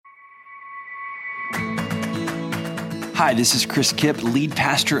Hi, this is Chris Kipp, lead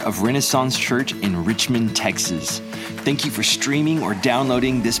pastor of Renaissance Church in Richmond, Texas. Thank you for streaming or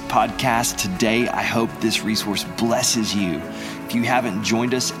downloading this podcast today. I hope this resource blesses you. If you haven't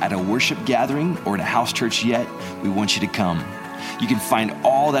joined us at a worship gathering or at a house church yet, we want you to come. You can find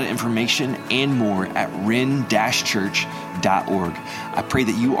all that information and more at ren-church.org. I pray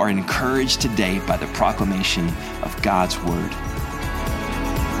that you are encouraged today by the proclamation of God's word.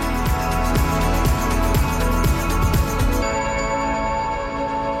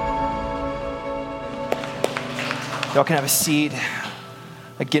 Y'all can have a seat.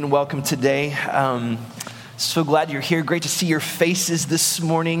 Again, welcome today. So glad you're here. Great to see your faces this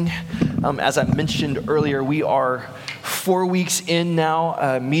morning. As I mentioned earlier, we are 4 weeks in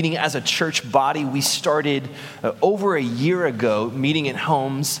now, meeting as a church body. We started over a year ago, meeting in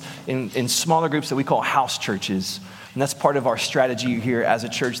homes in smaller groups that we call house churches. And that's part of our strategy here as a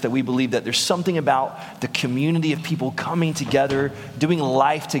church, that we believe that there's something about the community of people coming together, doing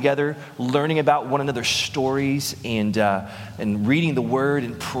life together, learning about one another's stories, and reading the word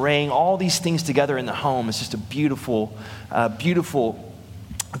and praying. All these things together in the home is just a beautiful, beautiful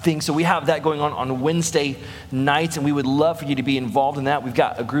thing. So we have that going on Wednesday nights, and we would love for you to be involved in that. We've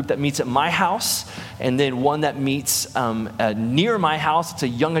got a group that meets at my house, and then one that meets near my house. It's a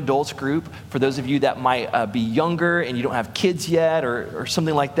young adults group for those of you that might be younger and you don't have kids yet or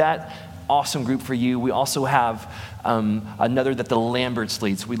something like that. Awesome group for you. We also have another that the Lamberts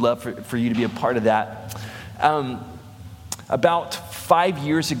leads. We'd love for you to be a part of that. About 5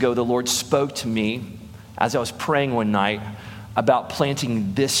 years ago, the Lord spoke to me as I was praying one night about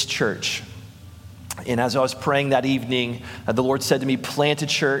planting this church. And as I was praying that evening, the Lord said to me, plant a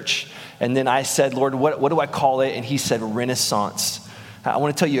church. And then I said, Lord, what do I call it? And he said, Renaissance. I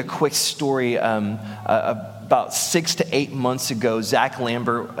want to tell you a quick story. About 6 to 8 months ago, Zach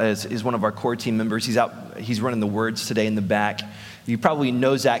Lambert is one of our core team members. He's running the words today in the back. You probably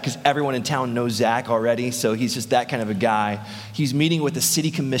know Zach because everyone in town knows Zach already. So he's just that kind of a guy. He's meeting with the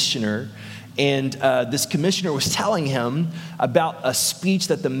city commissioner. And this commissioner was telling him about a speech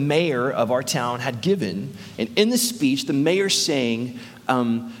that the mayor of our town had given. And in the speech, the mayor's saying,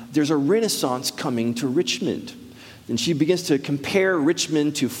 there's a renaissance coming to Richmond. And she begins to compare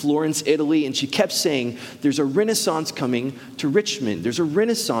Richmond to Florence, Italy. And she kept saying, there's a renaissance coming to Richmond. There's a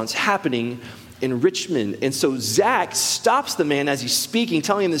renaissance happening in Richmond. And so Zach stops the man as he's speaking,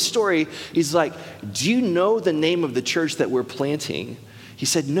 telling him this story. He's like, do you know the name of the church that we're planting? He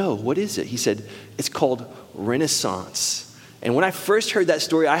said, no, what is it? He said, it's called Renaissance. And when I first heard that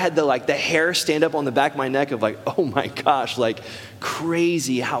story, I had the hair stand up on the back of my neck of oh my gosh,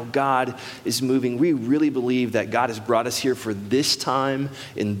 crazy how God is moving. We really believe that God has brought us here for this time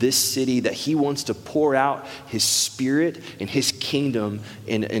in this city, that he wants to pour out his spirit and his kingdom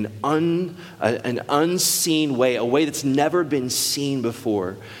in an unseen way, a way that's never been seen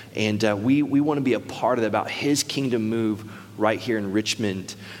before. And we want to be a part of that, about his kingdom move right here in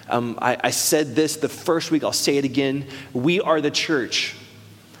Richmond. I said this the first week, I'll say it again. We are the church.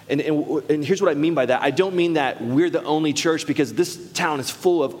 And here's what I mean by that. I don't mean that we're the only church, because this town is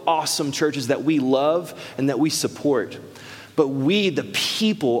full of awesome churches that we love and that we support. But we, the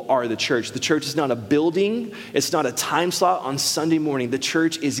people, are the church. The church is not a building. It's not a time slot on Sunday morning. The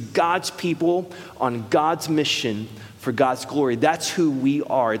church is God's people on God's mission for God's glory. That's who we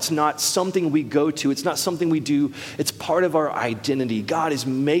are. It's not something we go to. It's not something we do. It's part of our identity. God is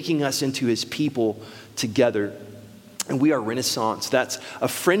making us into his people together. And we are Renaissance. That's a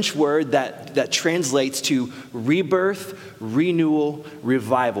French word that translates to rebirth, renewal,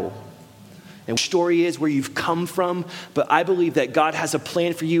 revival. And the story is where you've come from, but I believe that God has a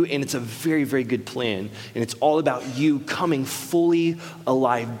plan for you, and it's a very, very good plan. And it's all about you coming fully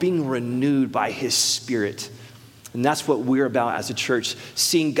alive, being renewed by his spirit. And that's what we're about as a church,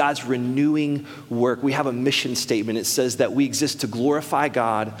 seeing God's renewing work. We have a mission statement. It says that we exist to glorify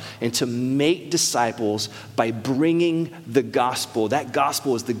God and to make disciples by bringing the gospel. That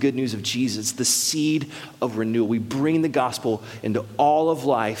gospel is the good news of Jesus, the seed of renewal. We bring the gospel into all of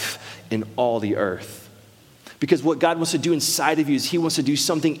life and all the earth. Because what God wants to do inside of you is he wants to do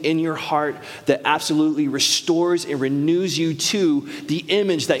something in your heart that absolutely restores and renews you to the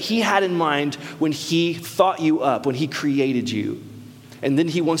image that he had in mind when he thought you up, when he created you. And then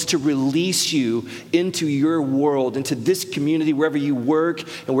he wants to release you into your world, into this community, wherever you work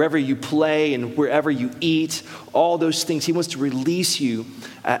and wherever you play and wherever you eat, all those things. He wants to release you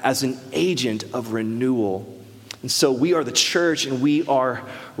as an agent of renewal. And so we are the church, and we are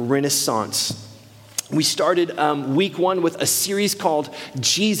Renaissance. We started week 1 with a series called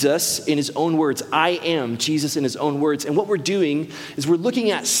Jesus in His Own Words. I am Jesus in His own words. And what we're doing is we're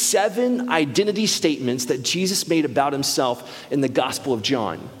looking at 7 identity statements that Jesus made about Himself in the Gospel of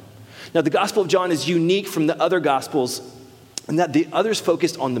John. Now, the Gospel of John is unique from the other Gospels in that the others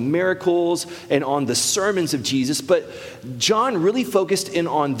focused on the miracles and on the sermons of Jesus, but John really focused in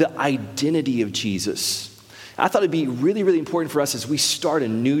on the identity of Jesus. I thought it'd be really, really important for us as we start a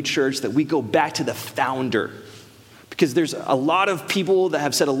new church that we go back to the founder. Because there's a lot of people that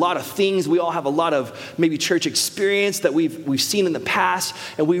have said a lot of things. We all have a lot of maybe church experience that we've seen in the past.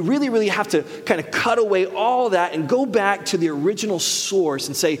 And we really, really have to kind of cut away all that and go back to the original source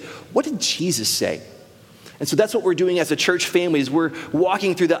and say, what did Jesus say? And so that's what we're doing as a church family is we're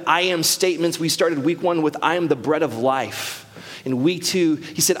walking through the I am statements. We started week 1 with I am the bread of life. In week 2,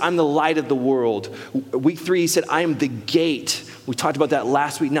 he said, I'm the light of the world. Week 3, he said, I am the gate. We talked about that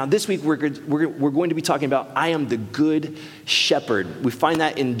last week. Now, this week, we're going to be talking about I am the good shepherd. We find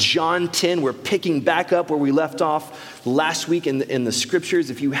that in John 10. We're picking back up where we left off last week in the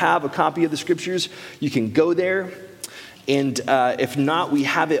scriptures. If you have a copy of the scriptures, you can go there. And if not, we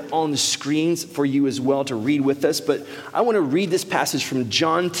have it on the screens for you as well to read with us. But I want to read this passage from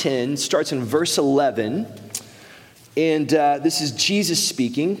John 10, starts in verse 11. And this is Jesus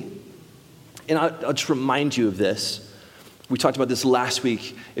speaking. And I'll just remind you of this. We talked about this last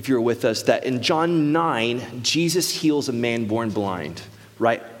week, if you were with us, that in John 9, Jesus heals a man born blind,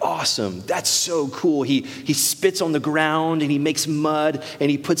 right? Awesome. That's so cool. He spits on the ground and he makes mud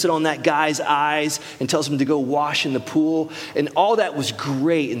and he puts it on that guy's eyes and tells him to go wash in the pool. And all that was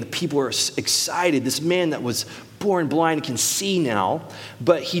great. And the people are excited. This man that was born blind can see now,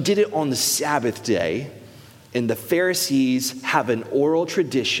 but he did it on the Sabbath day. And the Pharisees have an oral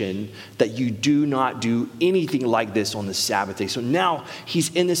tradition that you do not do anything like this on the Sabbath day. So now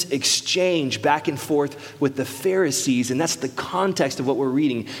he's in this exchange back and forth with the Pharisees, and that's the context of what we're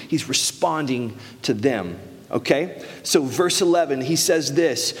reading. He's responding to them, okay? So verse 11, he says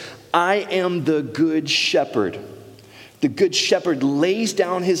this, I am the good shepherd. The good shepherd lays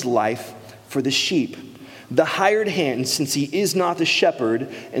down his life for the sheep. The hired hand, since he is not the shepherd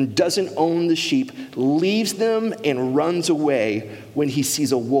and doesn't own the sheep, leaves them and runs away when he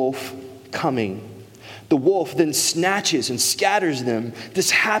sees a wolf coming. The wolf then snatches and scatters them.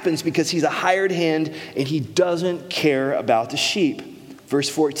 This happens because he's a hired hand and he doesn't care about the sheep. Verse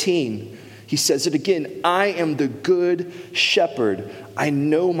 14, he says it again, I am the good shepherd. I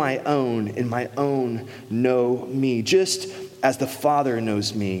know my own and my own know me, just as the Father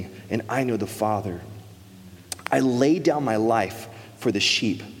knows me and I know the Father. I lay down my life for the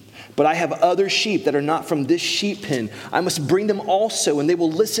sheep. But I have other sheep that are not from this sheep pen. I must bring them also, and they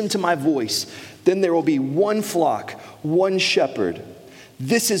will listen to my voice. Then there will be one flock, one shepherd.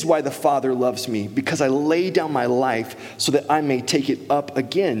 This is why the Father loves me, because I lay down my life so that I may take it up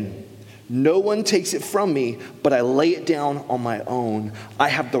again. No one takes it from me, but I lay it down on my own. I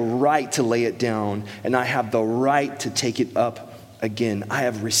have the right to lay it down, and I have the right to take it up again. I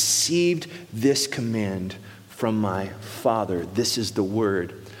have received this command from my Father. This is the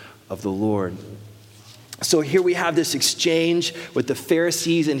word of the Lord. So here we have this exchange with the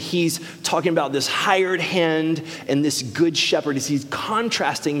Pharisees, and he's talking about this hired hand and this good shepherd as he's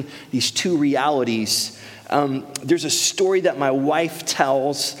contrasting these two realities. There's a story that my wife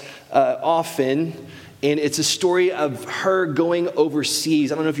tells often, and it's a story of her going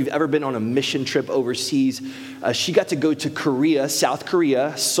overseas. I don't know if you've ever been on a mission trip overseas. She got to go to Korea, South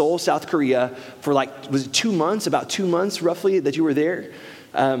Korea, Seoul, South Korea, for was it 2 months? About 2 months, roughly, that you were there.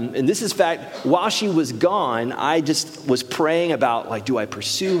 And this is fact, while she was gone, I just was praying about, do I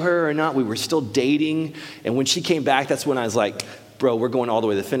pursue her or not? We were still dating. And when she came back, that's when I was like, bro, we're going all the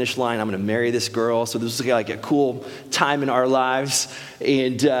way to the finish line. I'm going to marry this girl. So this was like a cool time in our lives.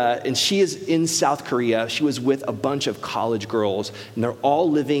 And she is in South Korea. She was with a bunch of college girls, and they're all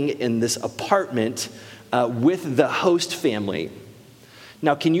living in this apartment with the host family.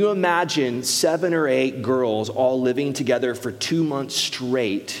 Now, can you imagine 7 or 8 girls all living together for 2 months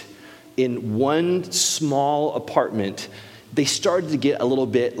straight in one small apartment? They started to get a little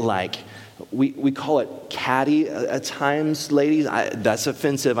bit we call it catty at times, ladies. That's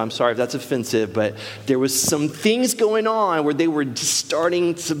offensive. I'm sorry if that's offensive, but there was some things going on where they were just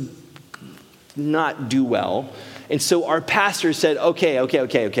starting to not do well. And so our pastor said, okay.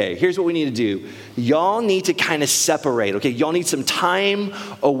 Here's what we need to do. Y'all need to kind of separate, okay? Y'all need some time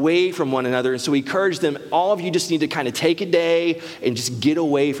away from one another. And so we encouraged them, all of you just need to kind of take a day and just get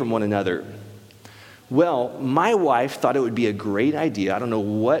away from one another. Well, my wife thought it would be a great idea. I don't know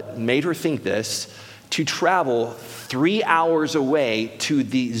what made her think this, to travel 3 hours away to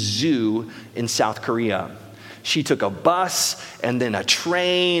the zoo in South Korea. She took a bus and then a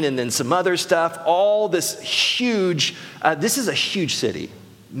train and then some other stuff, all this huge, this is a huge city,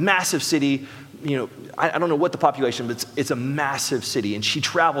 massive city. You know, I don't know what the population, but it's a massive city. And she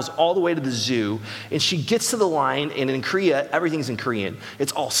travels all the way to the zoo, and she gets to the line, and in Korea, everything's in Korean.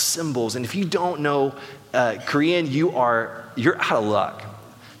 It's all symbols. And if you don't know Korean, you're out of luck.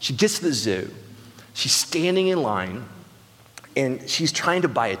 She gets to the zoo. She's standing in line, and she's trying to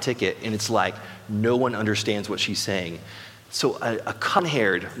buy a ticket, and it's like no one understands what she's saying. So a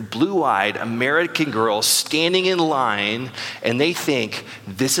cotton-haired, blue-eyed American girl standing in line, and they think,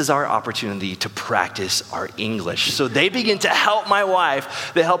 this is our opportunity to practice our English. So they begin to help my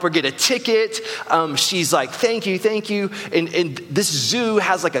wife. They help her get a ticket. She's like, thank you. And this zoo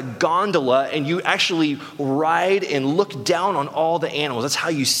has like a gondola, and you actually ride and look down on all the animals. That's how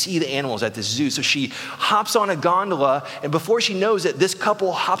you see the animals at this zoo. So she hops on a gondola, and before she knows it, this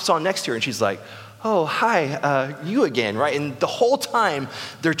couple hops on next to her, and she's like, oh, hi, you again, right? And the whole time,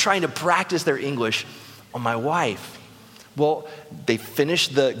 they're trying to practice their English on my wife. Well, they finish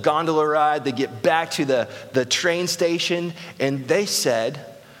the gondola ride, they get back to the train station, and they said,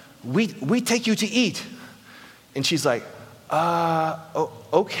 we take you to eat. And she's like,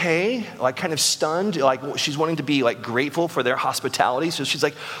 okay, like kind of stunned, like she's wanting to be like grateful for their hospitality. So she's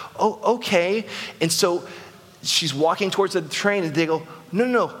like, oh, okay. And so she's walking towards the train, and they go,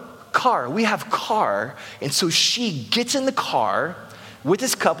 no, car, we have car. And so she gets in the car with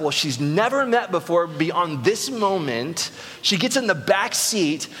this couple she's never met before beyond this moment. She gets in the back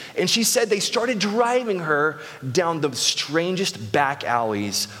seat, and she said they started driving her down the strangest back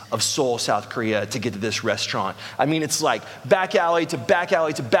alleys of Seoul, South Korea to get to this restaurant. I mean, it's like back alley to back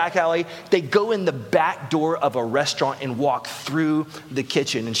alley to back alley. They go in the back door of a restaurant and walk through the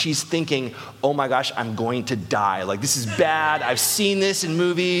kitchen, and she's thinking, oh my gosh, I'm going to die. Like, this is bad. I've seen this in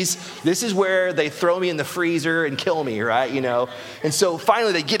movies. This is where they throw me in the freezer and kill me, right? You know? And so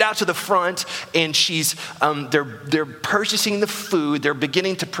finally they get out to the front, and they're purchasing the food. They're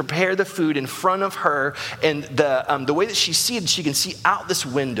beginning to prepare the food in front of her, and the way that she's seated, she can see out this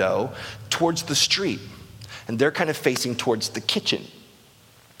window towards the street, and they're kind of facing towards the kitchen.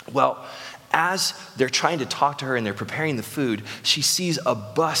 Well, as they're trying to talk to her and they're preparing the food, she sees a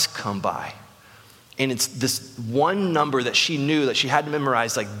bus come by. And it's this one number that she knew that she had to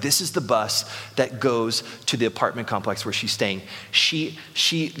memorize, like, this is the bus that goes to the apartment complex where she's staying. She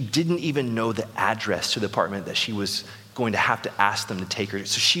didn't even know the address to the apartment that she was going to have to ask them to take her.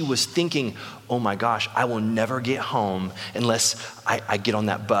 So she was thinking, oh my gosh, I will never get home unless I get on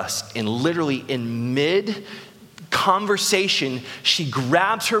that bus. And literally in mid-conversation, she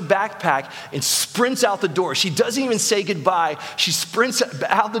grabs her backpack and sprints out the door. She doesn't even say goodbye. She sprints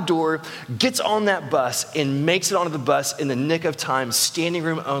out the door, gets on that bus, and makes it onto the bus in the nick of time, standing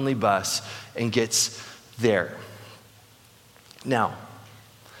room only bus, and gets there. Now,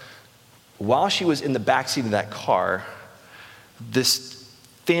 while she was in the backseat of that car, this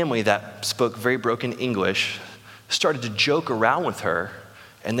family that spoke very broken English started to joke around with her,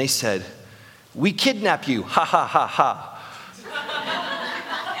 and they said, we kidnap you, ha, ha, ha, ha.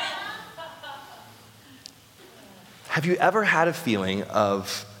 Have you ever had a feeling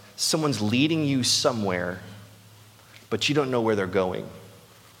of someone's leading you somewhere, but you don't know where they're going?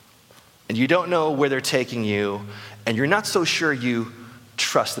 And you don't know where they're taking you, and you're not so sure you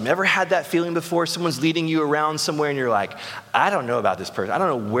trust them. Ever had that feeling before? Someone's leading you around somewhere, and you're like, I don't know about this person. I don't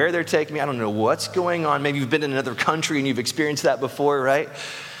know where they're taking me. I don't know what's going on. Maybe you've been in another country and you've experienced that before, right?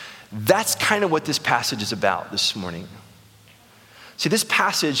 That's kind of what this passage is about this morning. See, this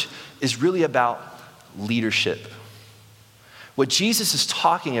passage is really about leadership. What Jesus is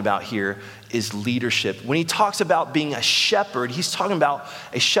talking about here is leadership. When he talks about being a shepherd, he's talking about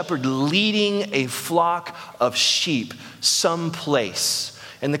a shepherd leading a flock of sheep someplace.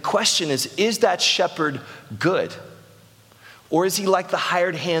 And the question is that shepherd good? Or is he like the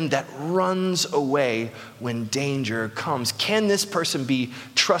hired hand that runs away when danger comes? Can this person be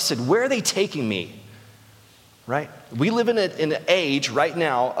trusted? Where are they taking me? Right? We live in an age right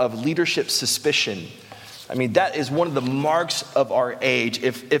now of leadership suspicion. I mean, that is one of the marks of our age.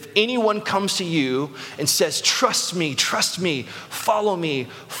 If anyone comes to you and says, trust me, follow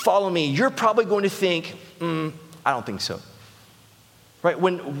me, you're probably going to think, I don't think so. Right?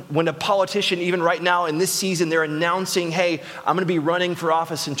 When a politician, even right now in this season, they're announcing, hey, I'm going to be running for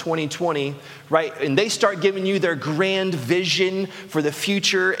office in 2020, right? And they start giving you their grand vision for the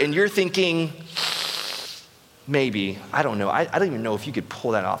future, and you're thinking, maybe, I don't know. I don't even know if you could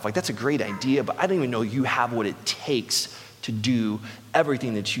pull that off. Like, that's a great idea, but I don't even know you have what it takes to do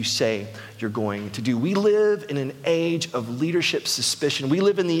everything that you say you're going to do. We live in an age of leadership suspicion. We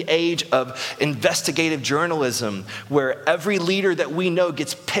live in the age of investigative journalism, where every leader that we know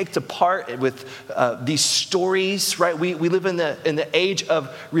gets picked apart with these stories, right? We live in the age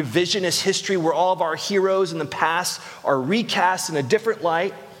of revisionist history, where all of our heroes in the past are recast in a different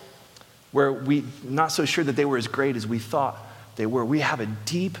light, where we're not so sure that they were as great as we thought they were. We have a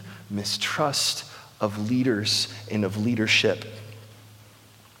deep mistrust of leaders and of leadership.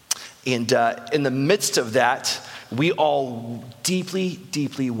 And in the midst of that, we all deeply,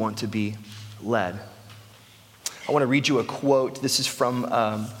 deeply want to be led. I want to read you a quote. This is from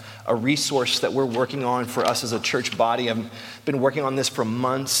a resource that we're working on for us as a church body. I've been working on this for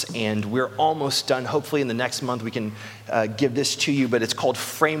months, and we're almost done. Hopefully in the next month we can give this to you, but it's called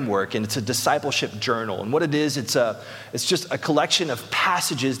Framework, and it's a discipleship journal. And what it is, it's just a collection of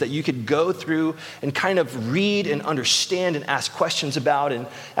passages that you could go through and kind of read and understand and ask questions about. And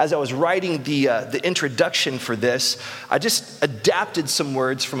as I was writing the introduction for this, I just adapted some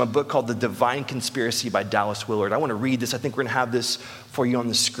words from a book called The Divine Conspiracy by Dallas Willard. I want to read this. I think we're going to have this for you on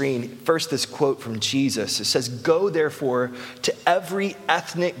the screen. First, this quote from Jesus. It says, "Go therefore to every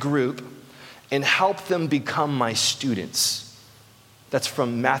ethnic group and help them become my students." That's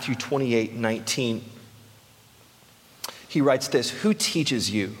from Matthew 28:19. He writes this, "Who teaches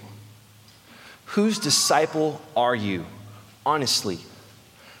you? Whose disciple are you? Honestly,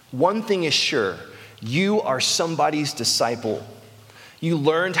 one thing is sure, you are somebody's disciple. You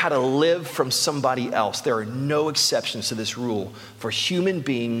learned how to live from somebody else. There are no exceptions to this rule, for human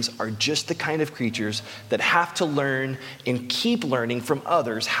beings are just the kind of creatures that have to learn and keep learning from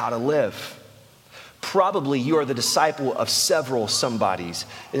others how to live. Probably you are the disciple of several somebodies,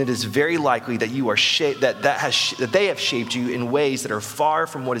 and it is very likely that you are that they have shaped you in ways that are far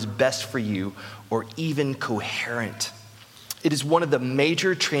from what is best for you or even coherent. It is one of the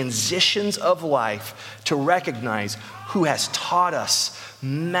major transitions of life to recognize who has taught us,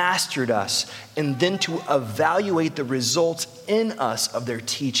 mastered us, and then to evaluate the results in us of their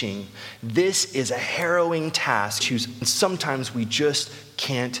teaching. This is a harrowing task, and sometimes we just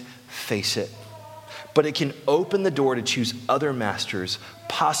can't face it. But it can open the door to choose other masters,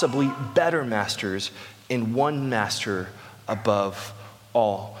 possibly better masters, and one master above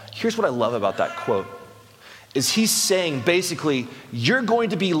all." Here's what I love about that quote, is he's saying basically, you're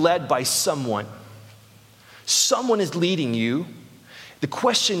going to be led by someone. Someone is leading you. The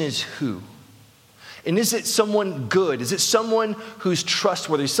question is who? And is it someone good? Is it someone who's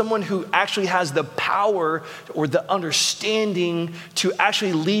trustworthy? Someone who actually has the power or the understanding to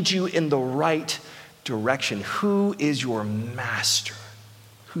actually lead you in the right direction? Who is your master?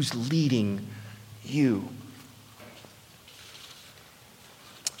 Who's leading you?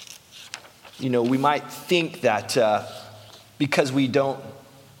 You know, we might think that because we don't,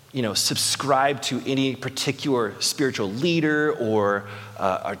 subscribe to any particular spiritual leader or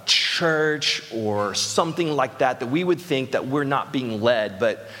a church or something like that, that we would think that we're not being led.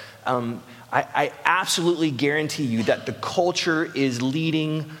 But I absolutely guarantee you that the culture is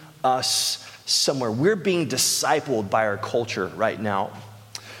leading us somewhere. We're being discipled by our culture right now.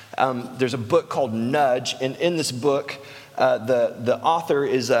 There's a book called Nudge, and in this book, the author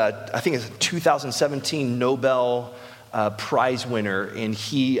is, I think it's a 2017 Nobel Prize winner, and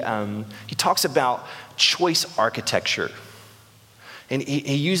he talks about choice architecture. And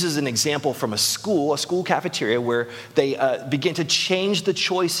he uses an example from a school cafeteria, where they begin to change the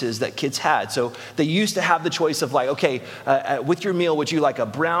choices that kids had. So they used to have the choice of with your meal, would you like a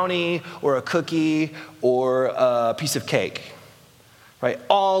brownie or a cookie or a piece of cake? Right?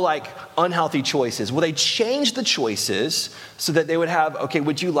 All unhealthy choices. Well, they changed the choices so that they would have,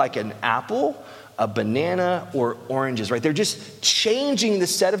 would you like an apple, a banana, or oranges, right? They're just changing the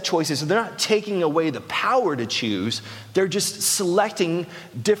set of choices. So they're not taking away the power to choose. They're just selecting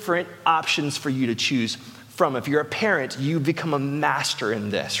different options for you to choose from. If you're a parent, you become a master in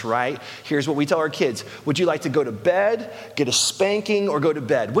this, right? Here's what we tell our kids. Would you like to go to bed, get a spanking, or go to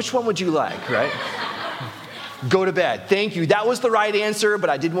bed? Which one would you like, right? Go to bed. Thank you. That was the right answer, but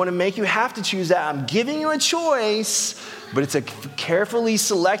I didn't want to make you have to choose that. I'm giving you a choice, but it's a carefully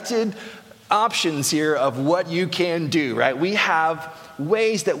selected options here of what you can do, right? We have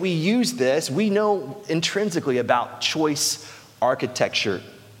ways that we use this. We know intrinsically about choice architecture.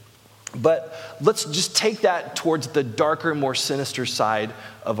 But let's just take that towards the darker, more sinister side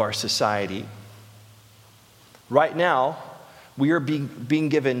of our society. Right now, we are being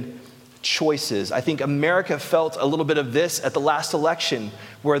given choices. I think America felt a little bit of this at the last election,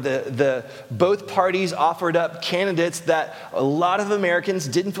 where the both parties offered up candidates that a lot of Americans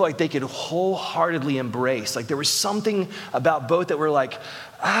didn't feel like they could wholeheartedly embrace. Like there was something about both that were like,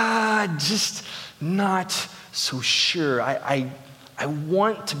 just not so sure. I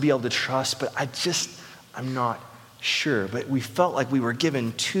want to be able to trust, but I'm not sure. But we felt like we were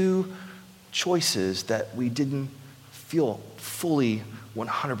given two choices that we didn't feel fully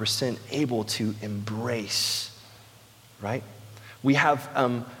 100% able to embrace, right? We have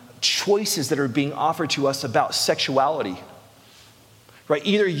choices that are being offered to us about sexuality, right?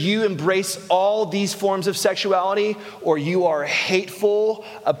 Either you embrace all these forms of sexuality, or you are a hateful,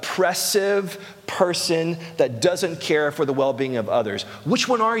 oppressive person that doesn't care for the well-being of others. Which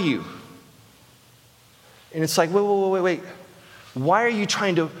one are you? And it's like, wait. Why are you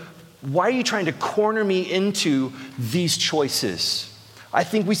trying to corner me into these choices? I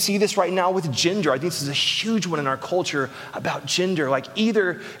think we see this right now with gender. I think this is a huge one in our culture about gender. Like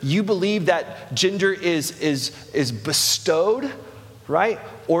either you believe that gender is bestowed, right?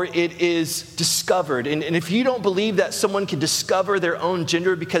 Or it is discovered. And if you don't believe that someone can discover their own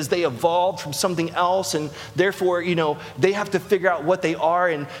gender because they evolved from something else, and therefore, they have to figure out what they are.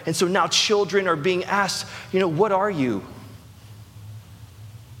 And so now children are being asked, what are you?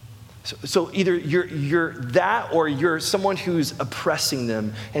 So either you're that, or you're someone who's oppressing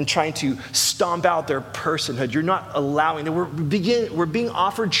them and trying to stomp out their personhood. You're not allowing them. We're being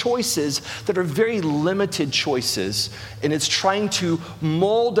offered choices that are very limited choices, and it's trying to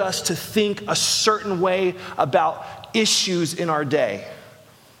mold us to think a certain way about issues in our day.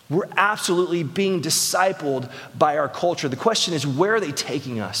 We're absolutely being discipled by our culture. The question is, where are they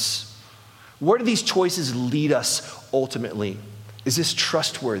taking us? Where do these choices lead us ultimately? Is this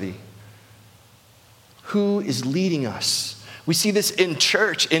trustworthy? Who is leading us? We see this in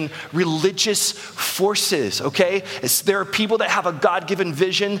church, in religious forces, okay? There are people that have a God-given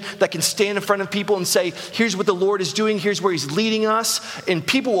vision that can stand in front of people and say, here's what the Lord is doing, here's where he's leading us, and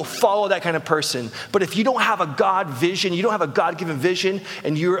people will follow that kind of person. But if you don't have a God vision, you don't have a God-given vision,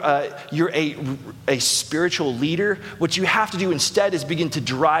 and you're a spiritual leader, what you have to do instead is begin to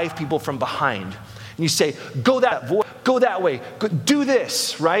drive people from behind. And you say, go that way, do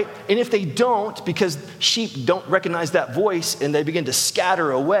this, right? And if they don't, because sheep don't recognize that voice and they begin to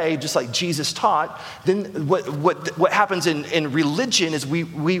scatter away, just like Jesus taught, then what happens in religion is we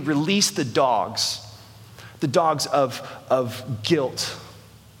release the dogs of guilt,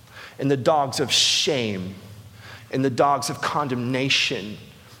 and the dogs of shame, and the dogs of condemnation,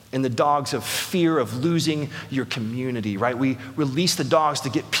 and the dogs of fear of losing your community, right? We release the dogs to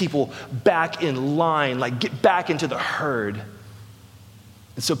get people back in line, like get back into the herd.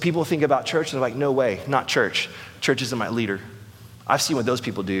 And so people think about church and they're like, no way, not church. Church isn't my leader. I've seen what those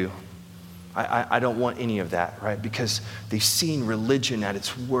people do. I don't want any of that, right? Because they've seen religion at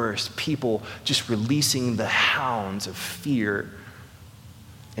its worst. People just releasing the hounds of fear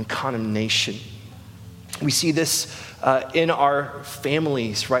and condemnation. We see this in our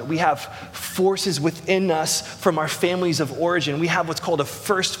families, right? We have forces within us from our families of origin. We have what's called a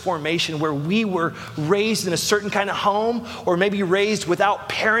first formation, where we were raised in a certain kind of home, or maybe raised without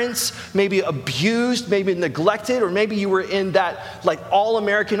parents, maybe abused, maybe neglected, or maybe you were in that like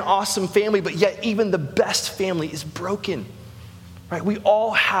all-American awesome family, but yet even the best family is broken. Right? We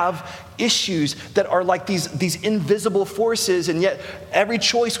all have issues that are like these invisible forces, and yet every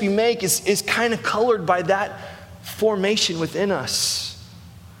choice we make is kind of colored by that formation within us.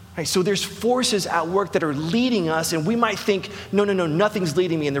 Right? So there's forces at work that are leading us, and we might think, no, nothing's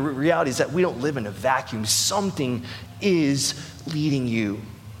leading me. And the reality is that we don't live in a vacuum. Something is leading you.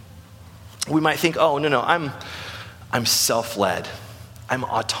 We might think, oh, no, I'm self-led. I'm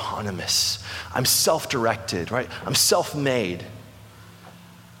autonomous. I'm self-directed, right? I'm self-made.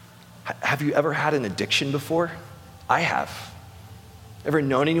 Have you ever had an addiction before? I have. Ever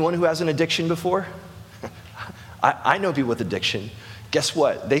known anyone who has an addiction before? I know people with addiction. Guess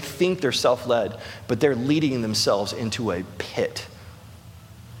what? They think they're self-led, but they're leading themselves into a pit.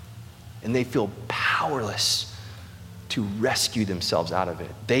 And they feel powerless to rescue themselves out of it.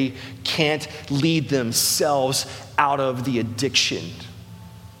 They can't lead themselves out of the addiction.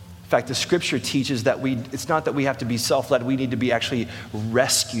 In fact, the scripture teaches that it's not that we have to be self-led, we need to be actually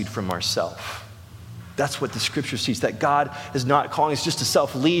rescued from ourselves. That's what the scripture teaches, that God is not calling us just to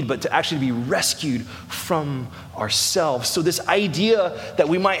self-lead, but to actually be rescued from ourselves. So this idea that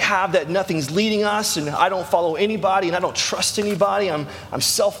we might have that nothing's leading us, and I don't follow anybody, and I don't trust anybody, I'm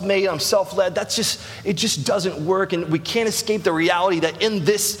self-made, I'm self-led, it just doesn't work. And we can't escape the reality that in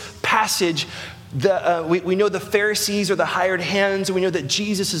this passage, We know the Pharisees are the hired hands, and we know that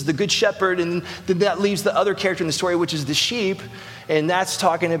Jesus is the good shepherd, and then that leaves the other character in the story, which is the sheep, and that's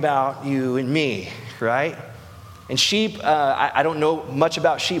talking about you and me, right? And sheep, I don't know much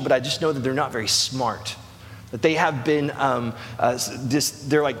about sheep, but I just know that they're not very smart. That they have been,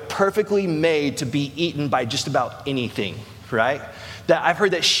 they're like perfectly made to be eaten by just about anything, right? That I've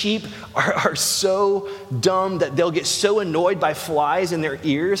heard that sheep are so dumb that they'll get so annoyed by flies in their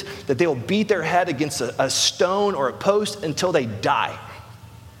ears that they will beat their head against a stone or a post until they die.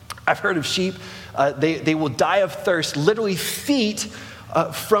 I've heard of sheep, they will die of thirst, literally feet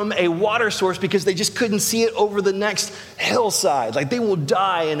from a water source because they just couldn't see it over the next hillside. Like they will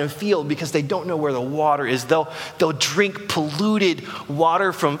die in a field because they don't know where the water is. They'll drink polluted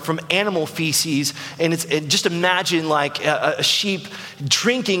water from animal feces, and just imagine like a sheep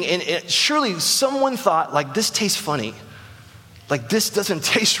drinking, and surely someone thought like, this tastes funny. Like this doesn't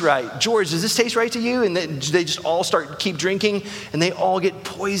taste right. George, does this taste right to you? And then they just all keep drinking, and they all get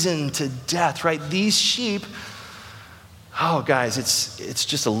poisoned to death, right? These sheep, oh, guys, it's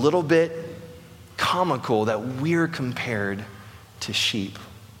just a little bit comical that we're compared to sheep.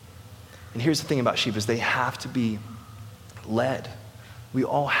 And here's the thing about sheep is they have to be led. We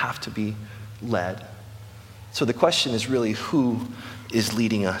all have to be led. So the question is really, who is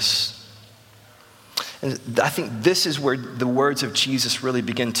leading us? And I think this is where the words of Jesus really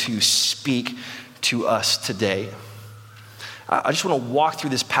begin to speak to us today. I just want to walk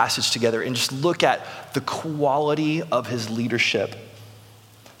through this passage together and just look at the quality of his leadership.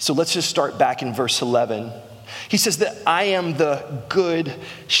 So let's just start back in verse 11. He says that I am the good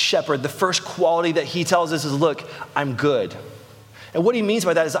shepherd. The first quality that he tells us is, look, I'm good. And what he means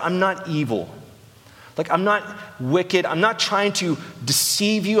by that is I'm not evil. Like I'm not wicked. I'm not trying to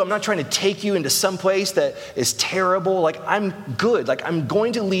deceive you. I'm not trying to take you into some place that is terrible. Like I'm good. Like I'm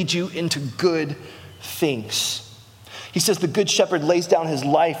going to lead you into good things. He says the good shepherd lays down his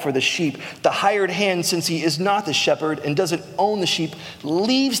life for the sheep. The hired hand, since he is not the shepherd and doesn't own the sheep,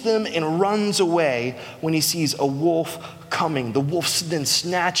 leaves them and runs away when he sees a wolf coming. The wolf then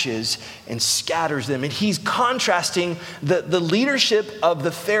snatches and scatters them. And he's contrasting the leadership of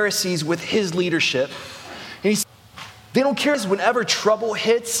the Pharisees with his leadership. And they don't care. Whenever trouble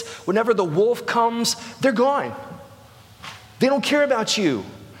hits, whenever the wolf comes, they're gone. They don't care about you.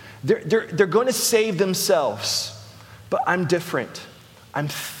 They're going to save themselves. But I'm different. I'm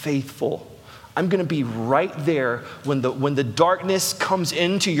faithful. I'm going to be right there when the darkness comes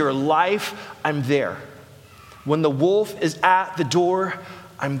into your life. I'm there. When the wolf is at the door,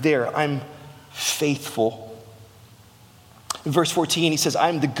 I'm there. I'm faithful. In verse 14, he says,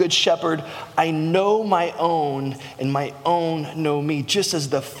 I'm the good shepherd. I know my own, and my own know me, just as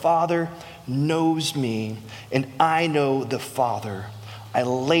the Father knows me, and I know the Father. I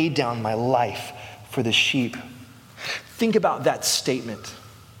lay down my life for the sheep. Think about that statement.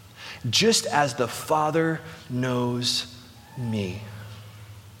 Just as the Father knows me.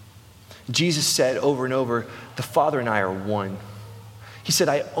 Jesus said over and over, the Father and I are one. He said,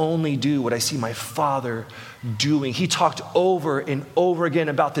 I only do what I see my Father doing. He talked over and over again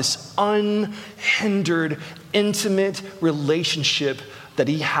about this unhindered, intimate relationship that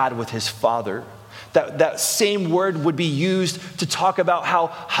he had with his Father. That same word would be used to talk about how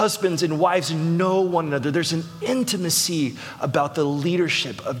husbands and wives know one another. There's an intimacy about the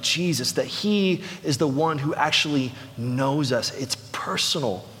leadership of Jesus, that he is the one who actually knows us. It's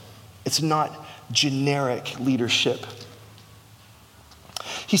personal. It's not generic leadership.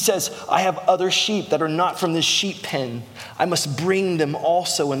 He says, I have other sheep that are not from this sheep pen. I must bring them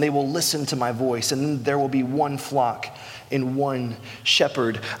also, and they will listen to my voice, and then there will be one flock and one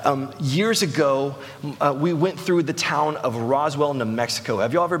shepherd. Years ago, we went through the town of Roswell, New Mexico.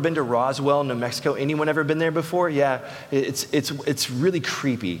 Have y'all ever been to Roswell, New Mexico? Anyone ever been there before? Yeah, it's really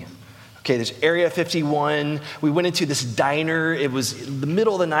creepy. Okay, there's Area 51. We went into this diner. It was in the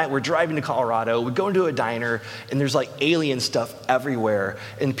middle of the night. We're driving to Colorado. We go into a diner, and there's like alien stuff everywhere.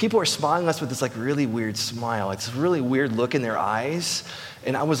 And people are smiling at us with this like really weird smile. It's a really weird look in their eyes.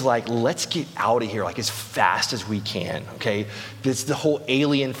 And I was like, let's get out of here like as fast as we can, okay? It's the whole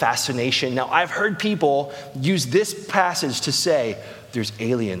alien fascination. Now, I've heard people use this passage to say, there's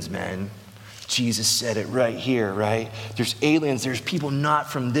aliens, man. Jesus said it right here, right? There's aliens, there's people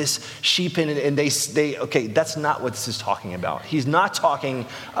not from this sheep pen, and they okay, that's not what this is talking about. He's not talking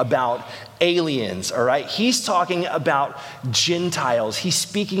about aliens, all right? He's talking about Gentiles. He's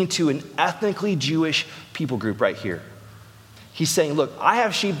speaking to an ethnically Jewish people group right here. He's saying, look, I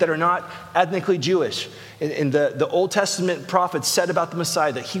have sheep that are not ethnically Jewish. And the Old Testament prophets said about the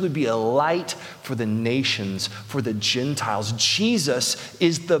Messiah that he would be a light for the nations, for the Gentiles. Jesus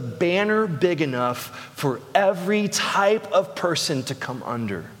is the banner big enough for every type of person to come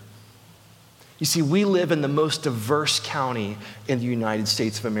under. You see, we live in the most diverse county in the United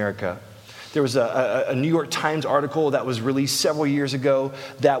States of America. There was a New York Times article that was released several years ago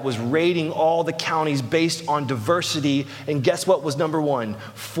that was rating all the counties based on diversity. And guess what was number one?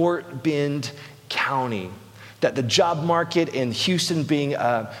 Fort Bend County. That the job market in Houston being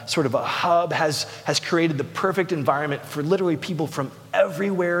sort of a hub has created the perfect environment for literally people from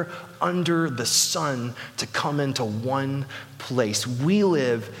everywhere under the sun to come into one place. We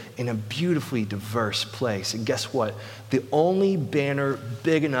live in a beautifully diverse place. And guess what? The only banner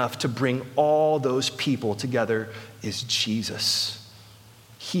big enough to bring all those people together is Jesus.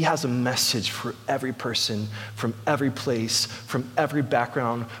 He has a message for every person from every place, from every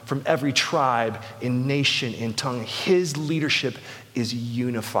background, from every tribe and nation and tongue. His leadership is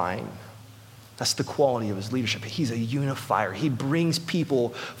unifying. That's the quality of his leadership. He's a unifier. He brings people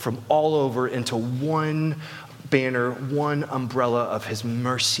from all over into one banner, one umbrella of his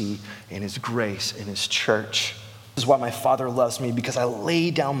mercy and his grace and his church. This is why my Father loves me, because I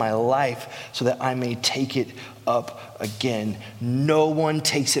lay down my life so that I may take it up again. No one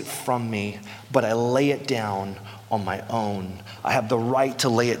takes it from me, but I lay it down on my own. I have the right to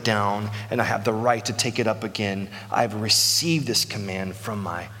lay it down, and I have the right to take it up again. I have received this command from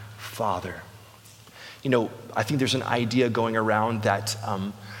my Father. You know, I think there's an idea going around that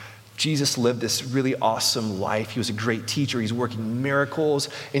Jesus lived this really awesome life. He was a great teacher. He's working miracles.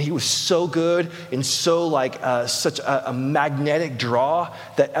 And he was so good and so such a magnetic draw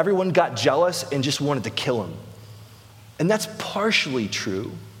that everyone got jealous and just wanted to kill him. And that's partially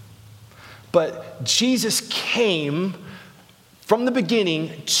true. But Jesus came from the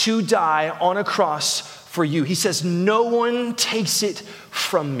beginning to die on a cross for you. He says, no one takes it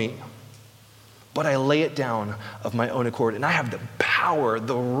from me, but I lay it down of my own accord. And I have the power,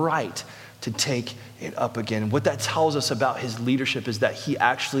 the right to take it up again. What that tells us about his leadership is that he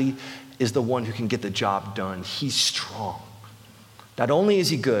actually is the one who can get the job done. He's strong. Not only is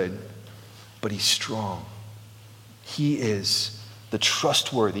he good, but he's strong. He is the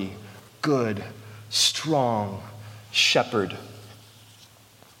trustworthy, good, strong shepherd.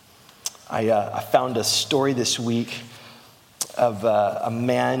 I found a story this week of a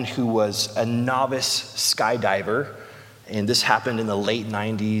man who was a novice skydiver. And this happened in the late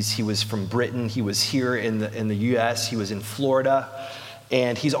 90s. He was from Britain. He was here in the US. He was in Florida.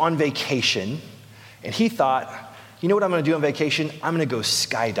 And he's on vacation. And he thought, you know what I'm going to do on vacation? I'm going to go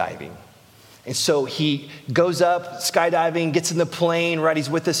skydiving. And so he goes up skydiving, gets in the plane, right? He's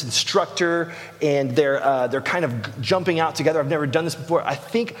with this instructor, and they're kind of jumping out together. I've never done this before. I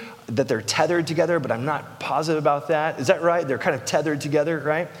think that they're tethered together, but I'm not positive about that. Is that right? They're kind of tethered together,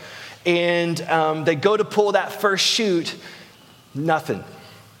 right? And they go to pull that first chute, nothing.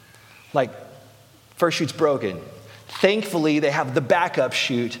 Like, first chute's broken. Thankfully, they have the backup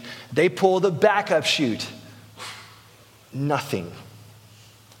chute. They pull the backup chute, nothing.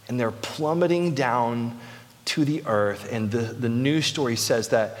 And they're plummeting down to the earth. And the news story says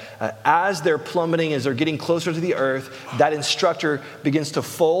that as they're plummeting, as they're getting closer to the earth, that instructor begins to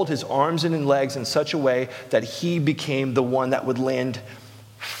fold his arms and legs in such a way that he became the one that would land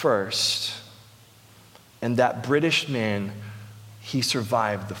first. And that British man, he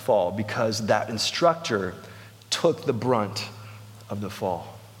survived the fall because that instructor took the brunt of the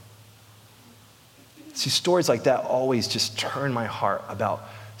fall. See, stories like that always just turn my heart about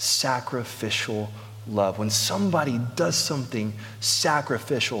sacrificial love. When somebody does something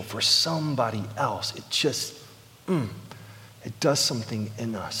sacrificial for somebody else, it just, it does something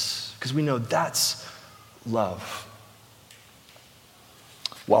in us because we know that's love.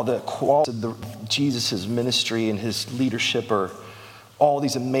 While the quality of Jesus' ministry and his leadership are all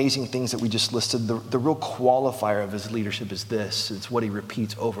these amazing things that we just listed, the real qualifier of his leadership is this. It's what he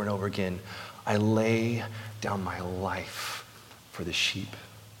repeats over and over again. I lay down my life for the sheep.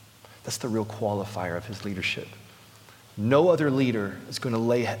 That's the real qualifier of his leadership. No other leader is going to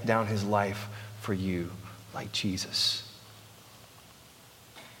lay down his life for you like Jesus.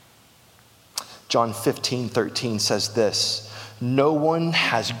 John 15:13 says this, no one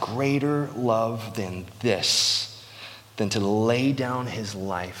has greater love than this, than to lay down his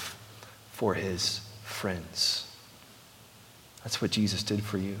life for his friends. That's what Jesus did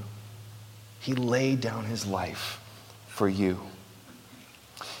for you. He laid down his life for you.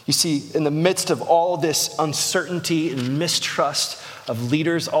 You see, in the midst of all this uncertainty and mistrust of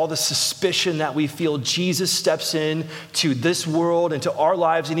leaders, all the suspicion that we feel, Jesus steps in to this world and to our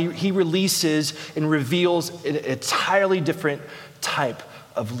lives, and he releases and reveals an entirely different type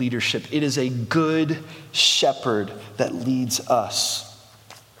of leadership. It is a good shepherd that leads us.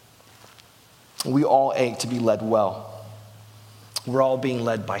 We all ache to be led well. We're all being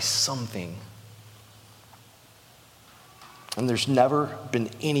led by something. And there's never been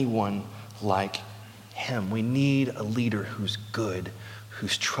anyone like him. We need a leader who's good,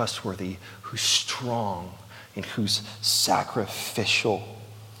 who's trustworthy, who's strong, and who's sacrificial.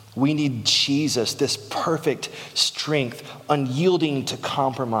 We need Jesus, this perfect strength, unyielding to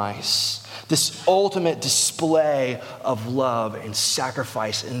compromise, this ultimate display of love and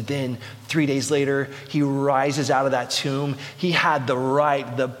sacrifice. And then 3 days later, he rises out of that tomb. He had the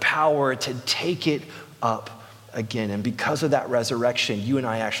right, the power to take it up again. And because of that resurrection, you and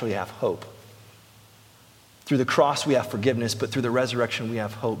I actually have hope. Through the cross, we have forgiveness, but through the resurrection, we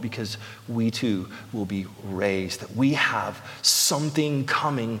have hope because we too will be raised. That we have something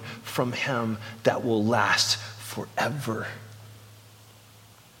coming from him that will last forever.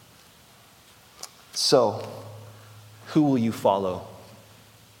 So, who will you follow?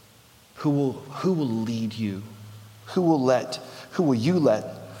 Who will lead you? Who will you let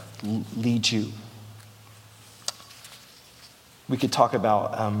lead you? We could talk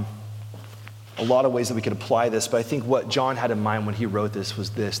about a lot of ways that we could apply this, but I think what John had in mind when he wrote this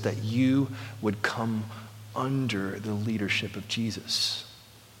was this, that you would come under the leadership of Jesus.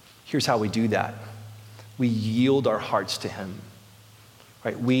 Here's how we do that. We yield our hearts to him.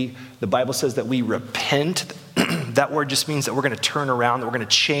 Right? The Bible says that we repent. That word just means that we're going to turn around, that we're going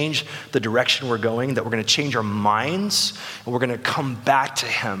to change the direction we're going, that we're going to change our minds, and we're going to come back to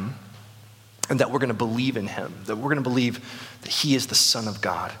him, and that we're going to believe in him, that we're going to believe that he is the Son of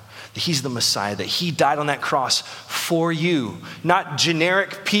God, that he's the Messiah, that he died on that cross for you. Not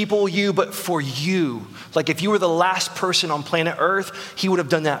generic people, you, but for you. Like if you were the last person on planet Earth, he would have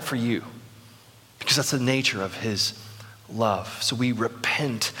done that for you. Because that's the nature of his love. So we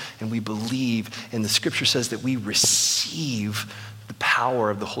repent and we believe, and the scripture says that we receive the power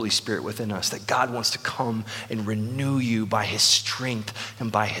of the Holy Spirit within us, that God wants to come and renew you by his strength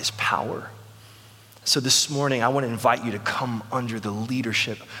and by his power. So this morning, I want to invite you to come under the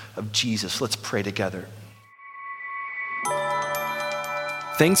leadership of Jesus. Let's pray together.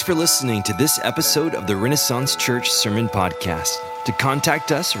 Thanks for listening to this episode of the Renaissance Church Sermon Podcast. To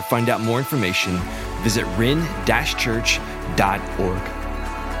contact us or find out more information, visit ren-church.org.